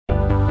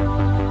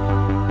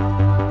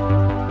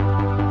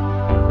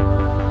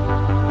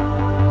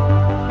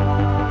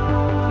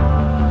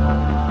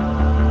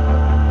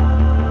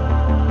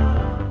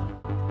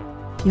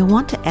You'll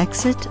want to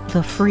exit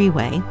the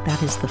freeway,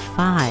 that is the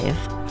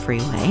 5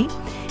 freeway,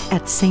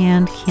 at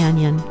Sand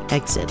Canyon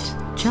exit,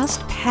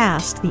 just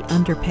past the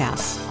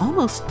underpass,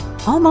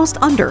 almost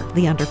under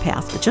the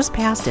underpass, but just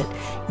past it,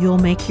 you'll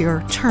make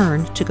your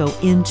turn to go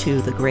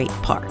into the Great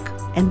Park.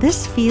 And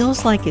this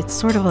feels like it's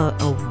sort of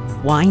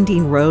a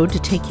winding road to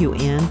take you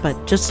in,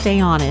 but just stay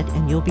on it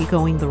and you'll be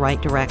going the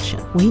right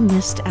direction. We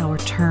missed our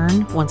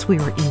turn once we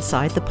were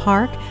inside the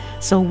park,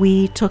 so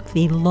we took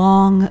the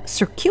long,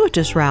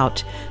 circuitous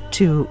route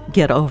to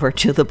get over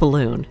to the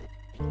balloon.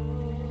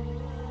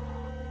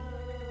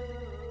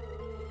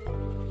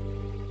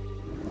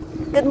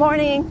 Good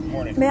morning. Good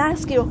morning. May I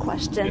ask you a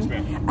question? Yes,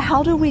 ma'am.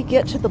 How do we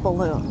get to the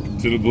balloon?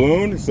 To the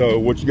balloon, so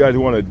what you guys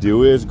want to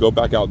do is go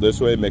back out this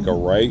way, make a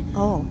right.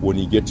 Oh. When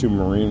you get to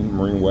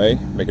Marine Way,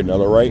 make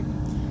another right.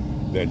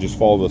 Then just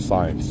follow the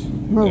signs.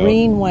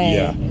 Marine Way.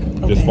 Yeah.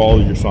 Okay. Just follow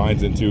your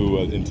signs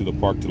into the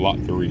park to lot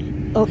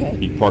 3. Okay.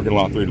 You can park in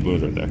lot 3, the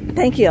balloon's right there.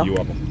 Thank you. You're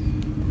welcome.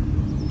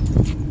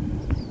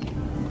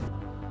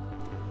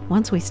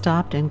 Once we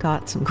stopped and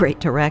got some great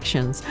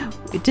directions,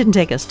 it didn't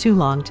take us too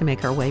long to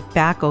make our way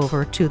back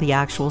over to the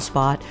actual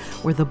spot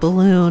where the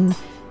balloon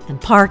and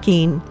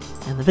parking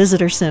and the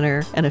visitor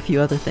center and a few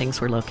other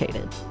things were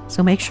located.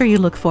 So make sure you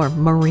look for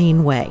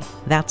Marine Way.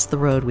 That's the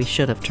road we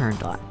should have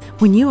turned on.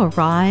 When you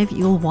arrive,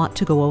 you'll want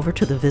to go over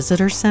to the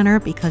visitor center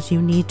because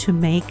you need to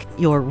make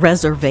your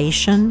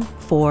reservation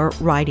for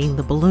riding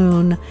the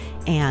balloon,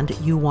 and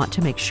you want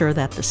to make sure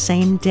that the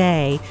same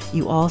day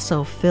you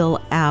also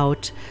fill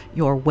out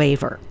your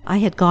waiver. I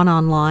had gone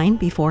online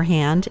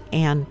beforehand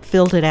and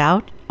filled it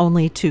out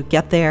only to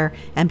get there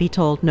and be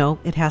told, no,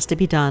 it has to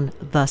be done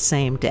the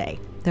same day.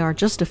 There are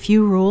just a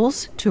few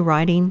rules to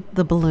riding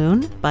the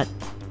balloon, but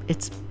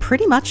it's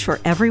pretty much for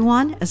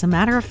everyone. As a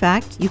matter of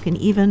fact, you can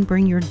even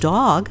bring your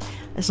dog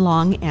as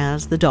long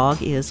as the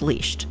dog is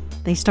leashed.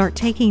 They start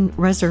taking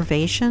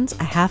reservations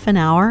a half an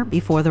hour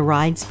before the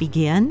rides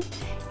begin,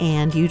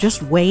 and you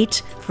just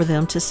wait for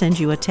them to send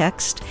you a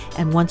text,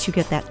 and once you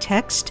get that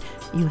text,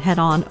 you head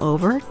on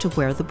over to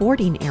where the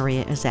boarding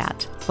area is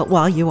at. But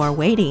while you are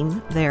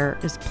waiting, there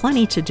is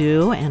plenty to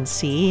do and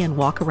see and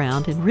walk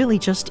around and really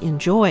just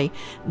enjoy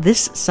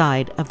this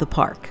side of the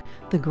park.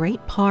 The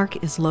Great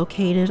Park is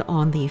located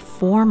on the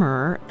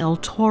former El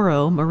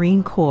Toro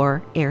Marine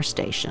Corps Air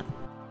Station.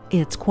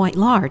 It's quite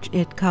large.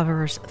 It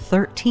covers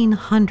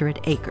 1,300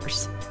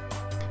 acres.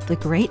 The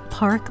Great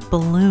Park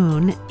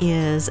balloon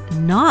is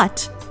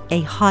not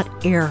a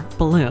hot air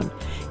balloon.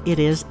 It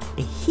is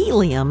a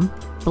helium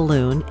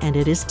balloon, and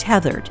it is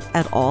tethered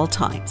at all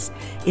times.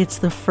 It's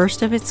the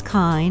first of its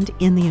kind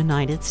in the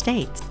United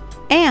States,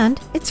 and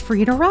it's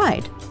free to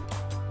ride.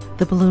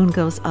 The balloon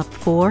goes up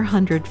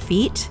 400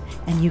 feet,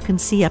 and you can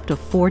see up to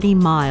 40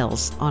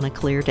 miles on a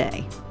clear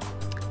day.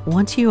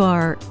 Once you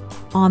are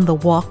on the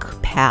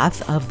walk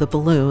path of the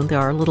balloon, there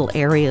are little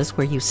areas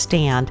where you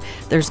stand.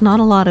 There's not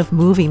a lot of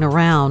moving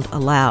around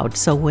allowed,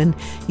 so when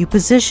you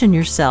position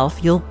yourself,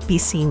 you'll be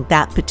seeing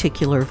that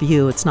particular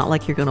view. It's not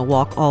like you're going to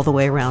walk all the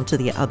way around to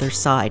the other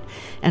side.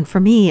 And for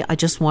me, I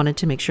just wanted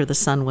to make sure the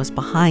sun was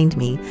behind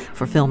me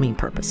for filming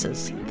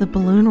purposes. The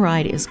balloon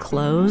ride is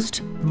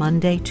closed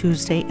Monday,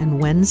 Tuesday,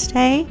 and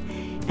Wednesday.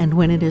 And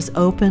when it is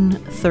open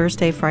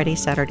Thursday, Friday,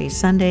 Saturday,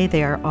 Sunday,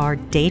 there are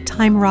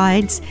daytime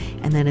rides,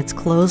 and then it's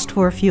closed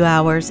for a few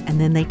hours, and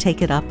then they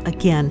take it up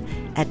again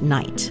at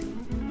night.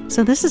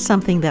 So this is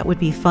something that would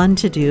be fun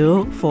to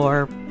do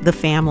for the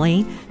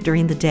family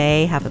during the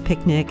day, have a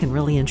picnic and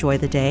really enjoy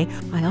the day.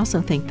 I also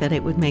think that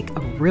it would make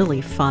a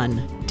really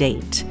fun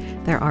date.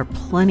 There are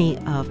plenty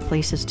of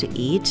places to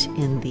eat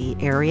in the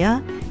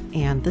area,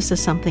 and this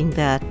is something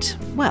that,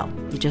 well,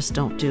 you just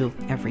don't do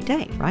every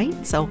day, right?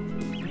 So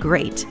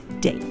great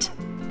date.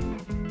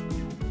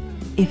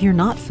 If you're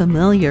not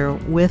familiar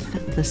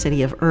with the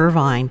city of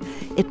Irvine,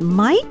 it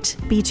might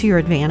be to your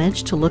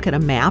advantage to look at a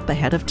map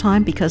ahead of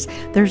time because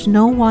there's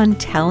no one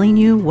telling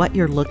you what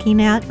you're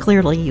looking at.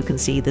 Clearly, you can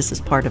see this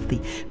is part of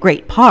the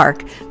Great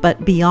Park,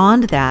 but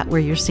beyond that, where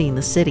you're seeing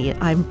the city,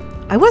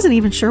 I wasn't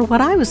even sure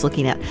what I was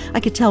looking at. I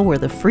could tell where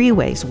the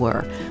freeways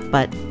were,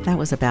 but that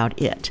was about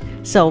it.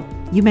 So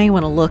you may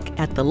want to look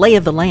at the lay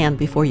of the land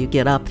before you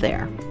get up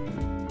there.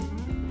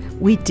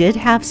 We did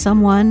have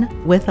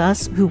someone with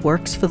us who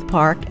works for the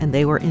park, and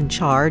they were in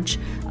charge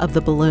of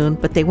the balloon,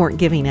 but they weren't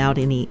giving out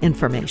any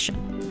information.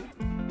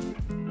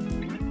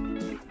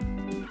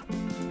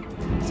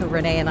 So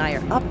Renee and I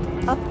are up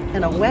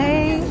and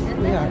away.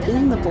 We are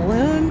in the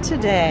balloon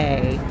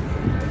today.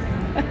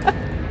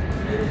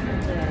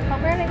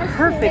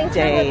 Perfect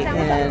day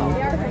in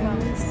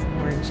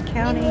Orange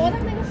County.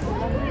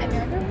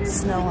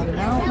 Snow on the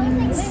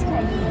mountains.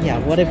 Yeah,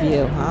 what a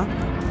view, huh?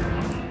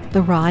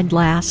 The ride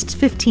lasts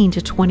 15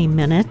 to 20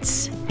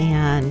 minutes,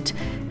 and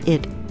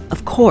it,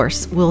 of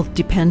course, will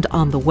depend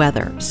on the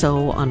weather.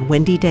 So on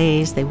windy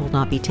days, they will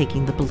not be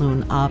taking the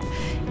balloon up,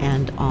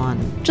 and on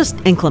just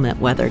inclement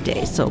weather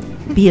days. So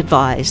be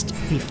advised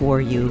before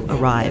you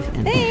arrive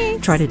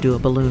and try to do a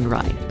balloon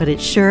ride. But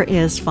it sure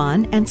is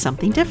fun and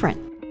something different.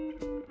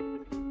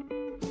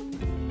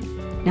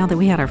 Now that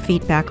we had our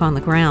feet back on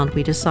the ground,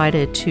 we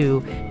decided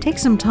to take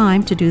some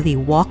time to do the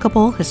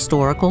walkable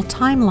historical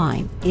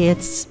timeline.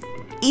 It's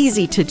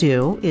easy to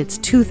do. It's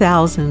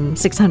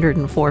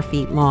 2,604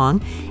 feet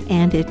long,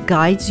 and it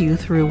guides you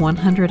through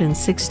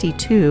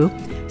 162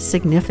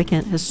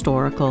 significant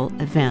historical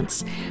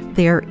events.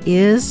 There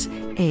is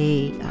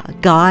a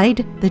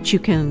guide that you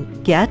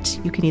can get.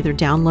 You can either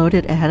download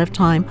it ahead of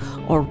time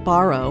or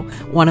borrow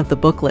one of the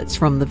booklets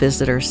from the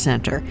visitor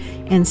center.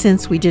 And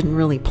since we didn't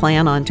really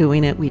plan on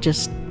doing it, we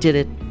just did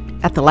it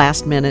at the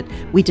last minute.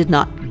 We did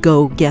not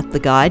go get the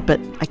guide, but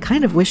I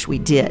kind of wish we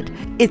did.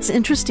 It's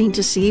interesting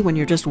to see when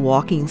you're just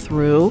walking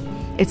through.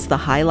 It's the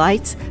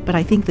highlights, but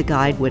I think the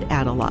guide would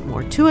add a lot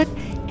more to it.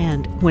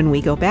 And when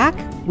we go back,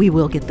 we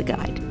will get the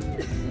guide.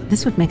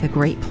 This would make a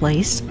great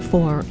place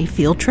for a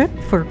field trip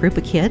for a group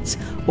of kids,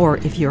 or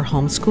if you're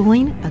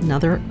homeschooling,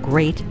 another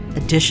great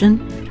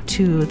addition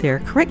to their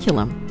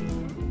curriculum.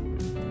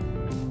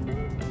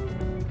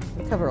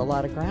 We cover a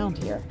lot of ground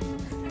here.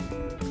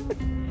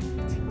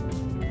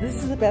 This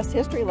is the best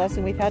history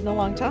lesson we've had in a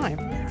long time.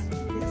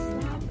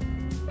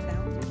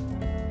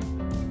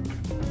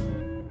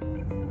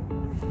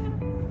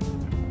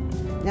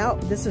 Now,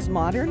 this is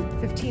modern.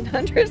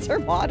 1500s are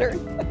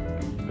modern.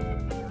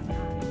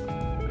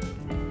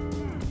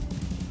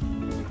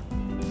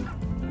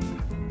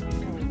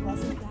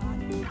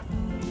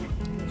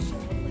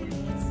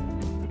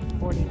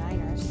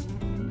 49ers.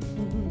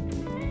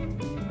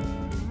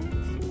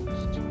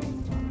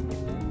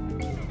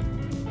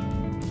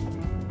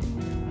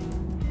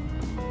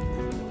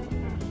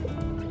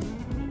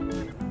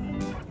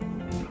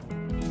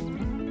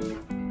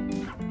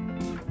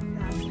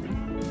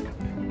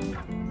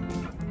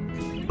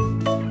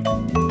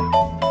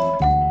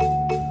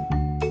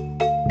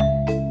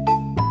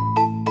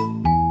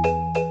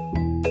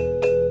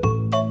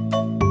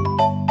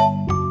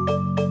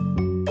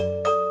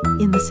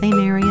 In the same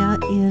area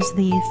is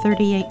the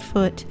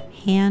 38-foot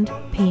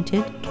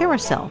hand-painted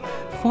Carousel,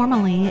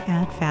 formerly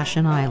at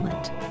Fashion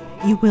Island.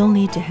 You will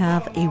need to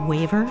have a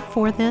waiver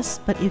for this,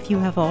 but if you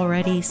have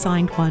already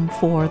signed one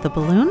for the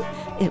balloon,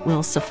 it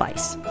will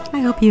suffice. I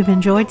hope you've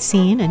enjoyed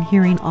seeing and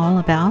hearing all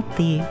about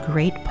the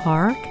Great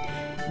Park,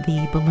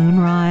 the balloon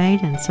ride,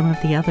 and some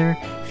of the other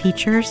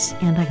features,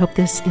 and I hope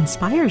this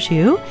inspires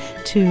you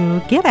to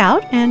get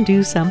out and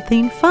do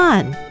something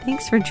fun.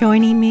 Thanks for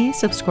joining me.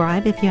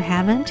 Subscribe if you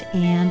haven't,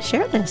 and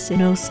share this. You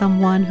know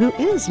someone who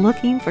is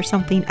looking for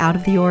something out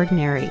of the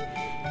ordinary.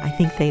 I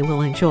think they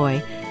will enjoy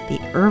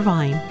the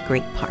Irvine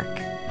Great Park.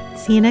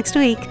 See you next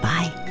week.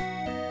 Bye.